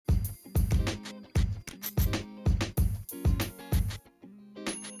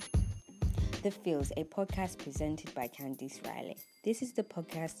The Feels, a podcast presented by Candice Riley. This is the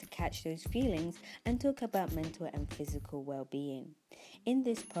podcast to catch those feelings and talk about mental and physical well-being. In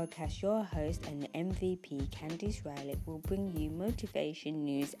this podcast, your host and the MVP, Candice Riley, will bring you motivation,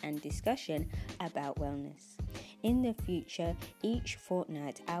 news, and discussion about wellness. In the future, each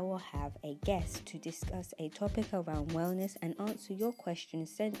fortnight, I will have a guest to discuss a topic around wellness and answer your questions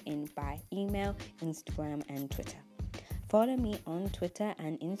sent in by email, Instagram, and Twitter. Follow me on Twitter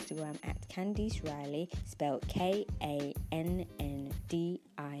and Instagram at Candice Riley, spelled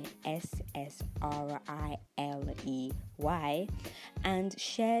KANNDISSRILEY, and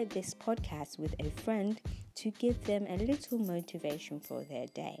share this podcast with a friend to give them a little motivation for their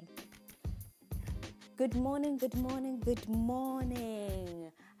day. Good morning.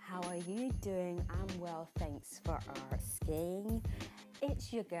 How are you doing? I'm well, thanks for asking.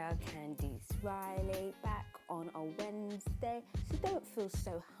 It's your girl Candice Riley back on a Wednesday, so don't feel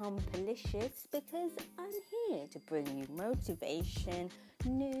so humpalicious because I'm here to bring you motivation,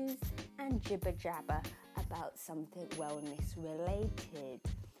 news, and jibber jabber about something wellness related.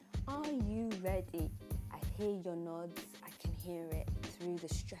 Are you ready? I hear your nods, I can hear it through the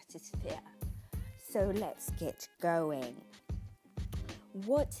stratosphere. So let's get going.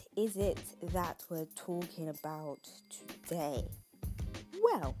 What is it that we're talking about today?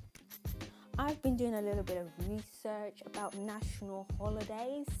 Well, I've been doing a little bit of research about national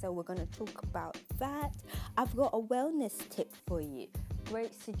holidays, so we're going to talk about that. I've got a wellness tip for you.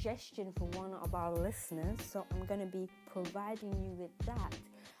 Great suggestion for one of our listeners, so I'm going to be providing you with that.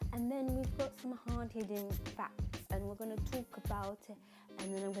 And then we've got some hard-hitting facts, and we're going to talk about it,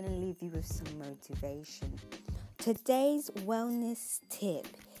 and then I'm going to leave you with some motivation. Today's wellness tip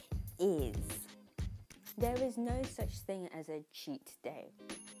is: there is no such thing as a cheat day.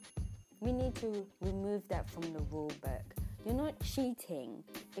 We need to remove that from the rule book. You're not cheating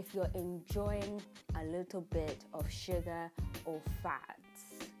if you're enjoying a little bit of sugar or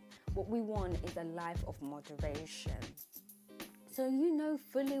fats. What we want is a life of moderation. So you know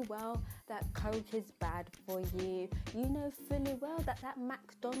fully well that Coke is bad for you. You know fully well that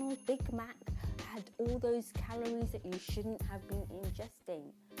McDonald's Big Mac had all those calories that you shouldn't have been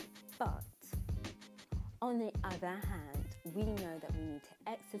ingesting. But on the other hand, we know that we need to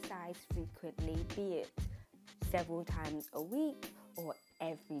exercise frequently, be it several times a week or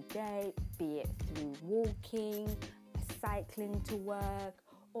every day, be it through walking, cycling to work,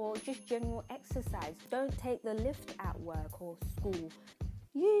 or just general exercise. Don't take the lift at work or school.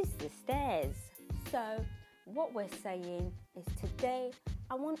 Use the stairs. So what we're saying is today,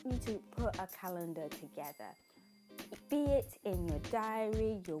 I want you to put a calendar together. Be it in your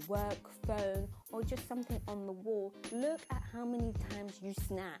diary, your work phone, or just something on the wall. Look at how many times you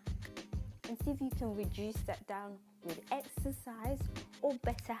snack and see if you can reduce that down with exercise or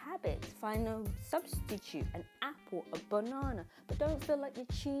better habits. Find a substitute, an apple, a banana, but don't feel like you're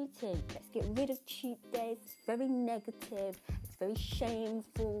cheating. Let's get rid of cheat days. It's very negative. It's very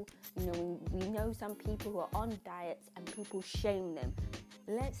shameful. We know some people who are on diets and people shame them.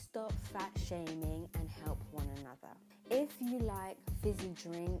 Let's stop fat shaming and help one another. If you like fizzy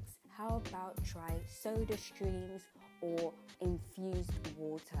drinks, how about try soda streams or infused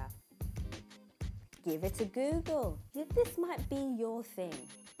water? Give it a Google. This might be your thing.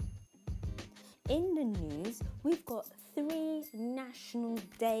 In the news, we've got 3 national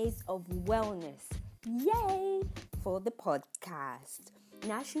days of wellness. Yay! For the podcast.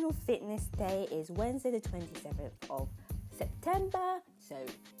 National Fitness Day is Wednesday the 27th of September, so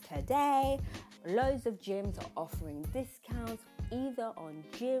today. Loads of gyms are offering discounts either on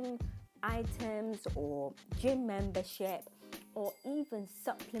gym items or gym membership, or even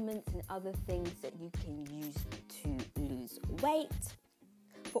supplements and other things that you can use to lose weight.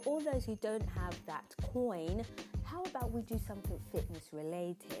 For all those who don't have that coin, how about we do something fitness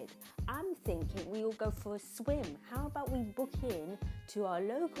related? I'm thinking we all go for a swim. How about we book in to our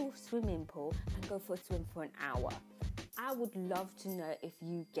local swimming pool and go for a swim for an hour? I would love to know if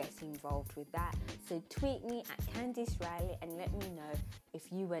you get involved with that. So tweet me at Candice Riley and let me know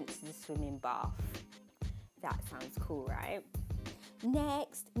if you went to the swimming bath. That sounds cool, right?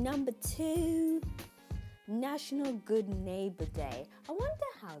 Next, number 2, National Good Neighbor Day. I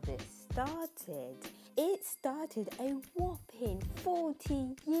wonder how this started. It started a whopping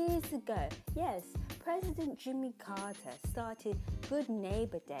 40 years ago. Yes, President Jimmy Carter started Good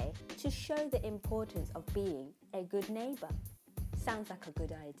Neighbor Day to show the importance of being a good neighbor. Sounds like a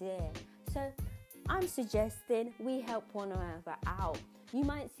good idea. So I'm suggesting we help one another out. You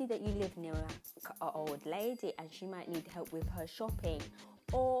might see that you live near an old lady and she might need help with her shopping.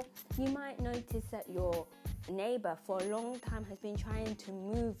 Or you might notice that your neighbour for a long time has been trying to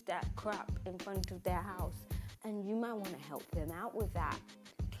move that crap in front of their house, and you might want to help them out with that.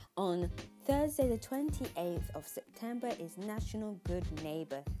 On Thursday the 28th of September is National Good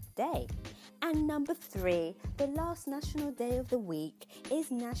Neighbour Day. And number 3, the last national day of the week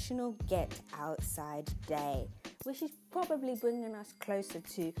is National Get Outside Day, which is probably bringing us closer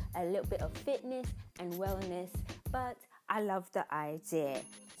to a little bit of fitness and wellness, but I love the idea.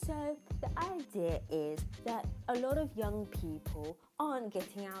 So the idea is that a lot of young people aren't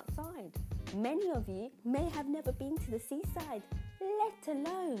getting outside. Many of you may have never been to the seaside, let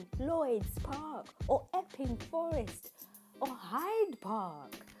alone Lloyd's Park or Epping Forest or Hyde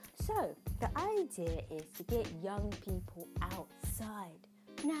Park. So the idea is to get young people outside.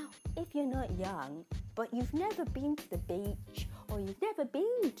 Now, if you're not young, but you've never been to the beach or you've never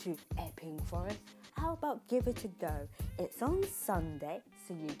been to Epping Forest, how about give it a go? It's on Sunday,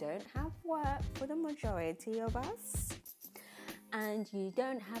 so you don't have work for the majority of us. And you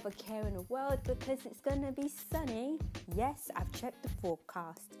don't have a care in the world because it's going to be sunny. Yes, I've checked the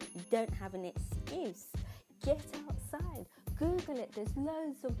forecast. You don't have an excuse. Get outside. Google it. There's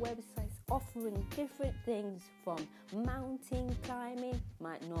loads of websites offering different things, from mountain climbing,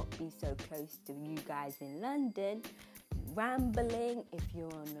 might not be so close to you guys in London, rambling if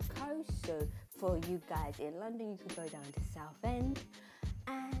you're on the coast. So for you guys in London, you could go down to Southend.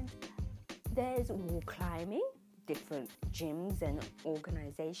 And there's wall climbing. Different gyms and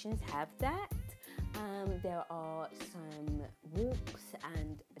organizations have that. There are some walks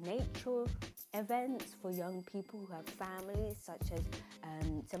and nature events for young people who have families, such as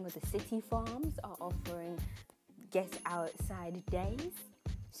some of the city farms are offering get outside days.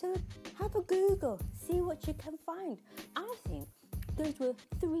 So have a Google, see what you can find. I think those were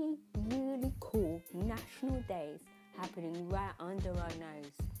 3 really cool national days happening right under our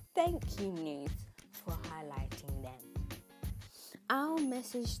nose. Thank you, News, for highlighting them. Our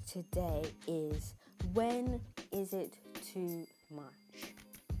message today is, when is it too much?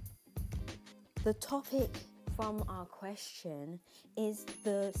 The topic from our question is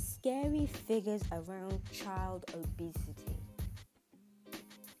the scary figures around child obesity.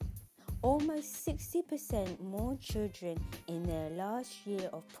 Almost 60% more children in their last year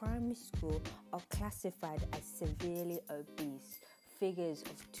of primary school are classified as severely obese. Figures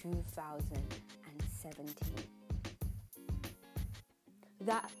of 2017.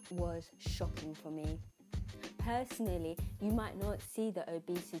 That was shocking for me. Personally, you might not see the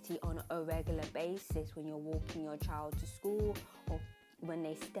obesity on a regular basis when you're walking your child to school or when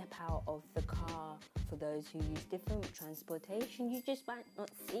they step out of the car. For those who use different transportation, you just might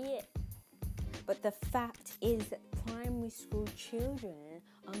not see it. But the fact is that primary school children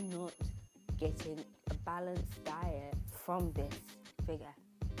are not getting a balanced diet from this figure.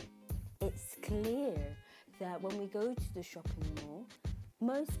 It's clear that when we go to the shopping mall,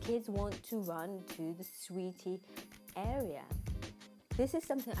 most kids want to run to the sweetie area. This is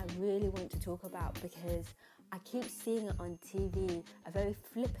something I really want to talk about because I keep seeing it on TV, a very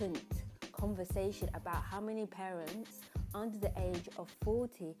flippant conversation about how many parents under the age of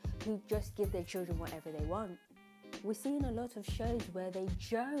 40 who just give their children whatever they want. We're seeing a lot of shows where they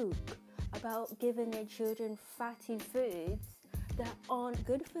joke about giving their children fatty foods that aren't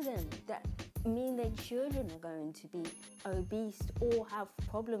good for them, that mean their children are going to be obese or have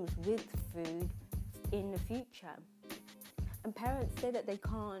problems with food in the future. And parents say that they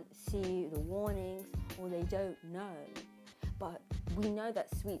can't see the warnings or they don't know. But we know that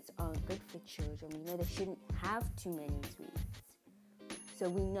sweets aren't good for children. We know they shouldn't have too many sweets. So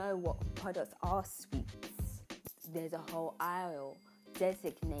we know what products are sweets. There's a whole aisle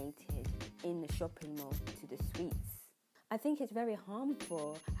designated in the shopping mall to the sweets. I think it's very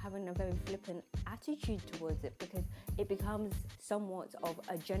harmful having a very flippant attitude towards it because it becomes somewhat of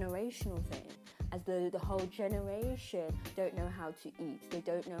a generational thing, as though the whole generation don't know how to eat. They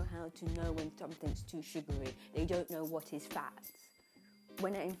don't know how to know when something's too sugary. They don't know what is fat.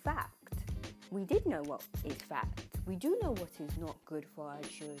 When in fact, we did know what is fat. We do know what is not good for our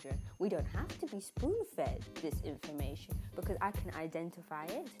children. We don't have to be spoon-fed this information because I can identify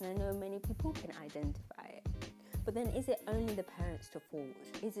it, and I know many people can identify it. But then is it only the parents to fault?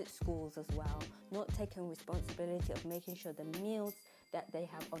 Is it schools as well? Not taking responsibility of making sure the meals that they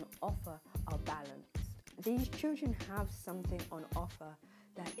have on offer are balanced. These children have something on offer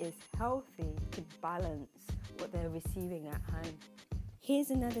that is healthy to balance what they're receiving at home.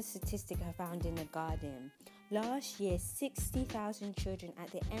 Here's another statistic I found in The Guardian. Last year, 60,000 children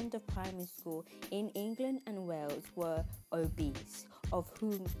at the end of primary school in England and Wales were obese, of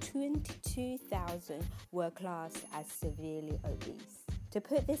whom 22,000 were classed as severely obese. To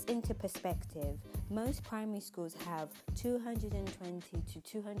put this into perspective, most primary schools have 220 to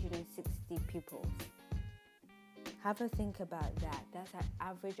 260 pupils. Have a think about that. That's an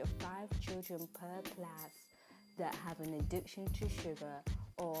average of 5 children per class that have an addiction to sugar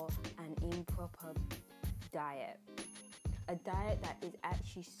or an improper diet. A diet that is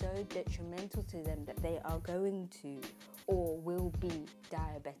actually so detrimental to them that they are going to or will be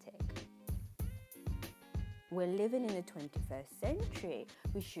diabetic. We're living in the 21st century.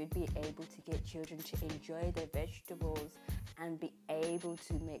 We should be able to get children to enjoy their vegetables and be able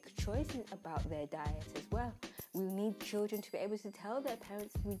to make choices about their diet as well. We need children to be able to tell their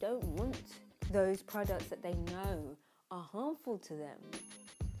parents we don't want those products that they know are harmful to them.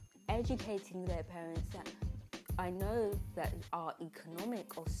 Educating their parents that I know that our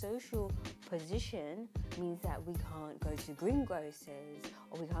economic or social position means that we can't go to greengrocers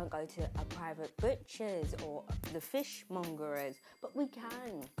or we can't go to a private butcher's or the fishmongerers, but we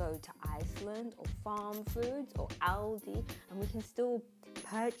can go to Iceland or Farm Foods or Aldi, and we can still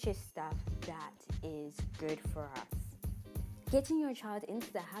purchase stuff that is good for us. Getting your child into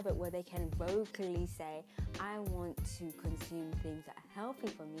the habit where they can vocally say, I want to consume things that are healthy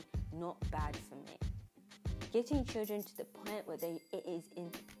for me, not bad for me. Getting children to the point where it is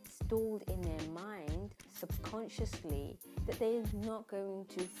installed in their mind subconsciously that they're not going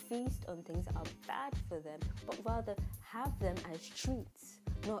to feast on things that are bad for them, but rather have them as treats,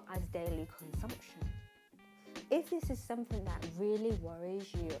 not as daily consumption. If this is something that really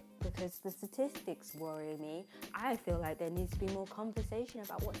worries you, because the statistics worry me, I feel like there needs to be more conversation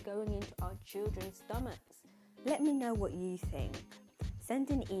about what's going into our children's stomachs. Let me know what you think.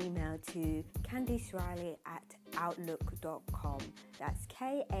 Send an email to CandiceRiley@outlook.com. That's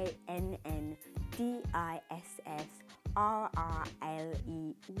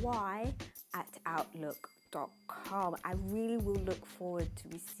KANNDISRRLEY@outlook.com. I really will look forward to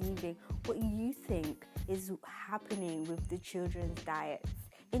receiving what you think is happening with the children's diets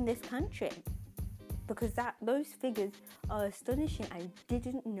in this country, because those figures are astonishing. I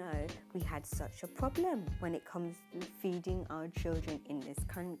didn't know we had such a problem when it comes to feeding our children in this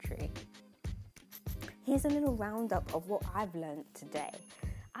country. Here's a little roundup of what I've learned today.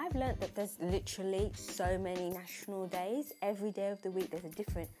 I've learned that there's literally so many national days. Every day of the week there's a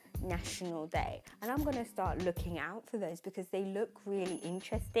different national day, and I'm going to start looking out for those because they look really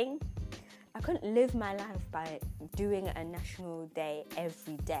interesting. I couldn't live my life by doing a national day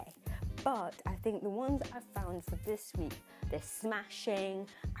every day, but I think the ones I've found for this week, they're smashing.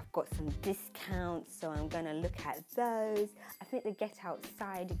 I've got some discounts, so I'm going to look at those. I think the Get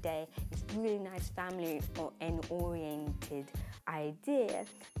Outside Day is really nice, family and oriented idea.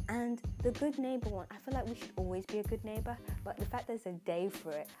 And the Good Neighbour one, I feel like we should always be a good neighbour, but the fact there's a day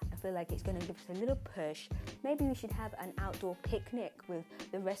for it, I feel like it's going to give us a little push. Maybe we should have an outdoor picnic with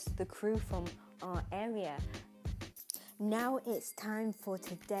the rest of the crew from our area. Now it's time for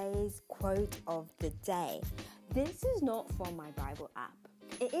today's quote of the day. This is not from my Bible app.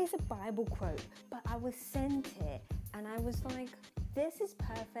 It is a Bible quote, but I was sent it and I was like, this is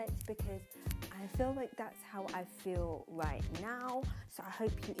perfect because I feel like that's how I feel right now. So I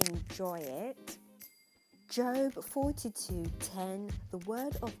hope you enjoy it. Job 42:10, the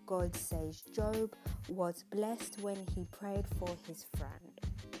word of God says Job was blessed when he prayed for his friend.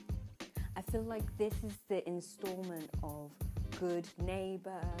 I feel like this is the installment of good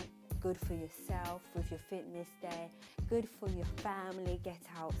neighbor, good for yourself with your fitness day, good for your family, get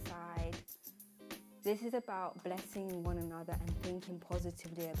outside. This is about blessing one another and thinking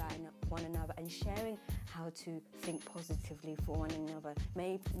positively about one another and sharing how to think positively for one another.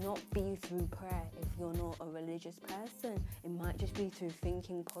 May not be through prayer if you're not a religious person. It might just be through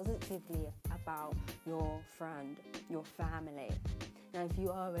thinking positively about your friend, your family. Now, if you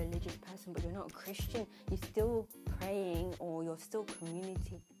are a religious person but you're not a Christian, you're still praying or you're still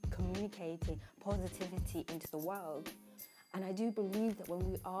communicating positivity into the world. And I do believe that when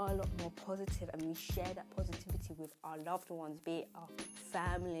we are a lot more positive and we share that positivity with our loved ones, be it our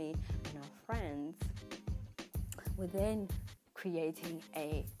family and our friends, we're then creating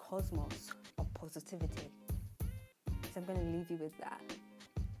a cosmos of positivity. So I'm going to leave you with that.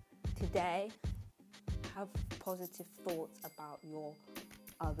 Today, have positive thoughts about your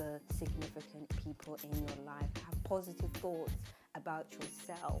other significant people in your life. Have positive thoughts about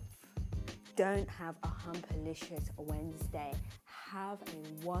yourself. Don't have a humpalicious Wednesday. Have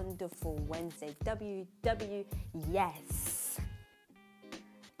a wonderful Wednesday. Yes.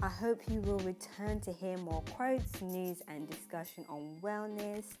 I hope you will return to hear more quotes, news, and discussion on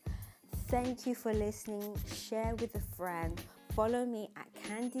wellness. Thank you for listening. Share with a friend. Follow me at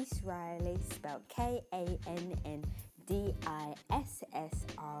Candice Riley, spelled KANNDICE DISSRILEY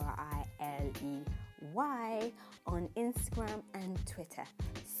on Instagram and Twitter.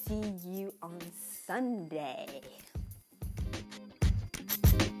 See you on Sunday.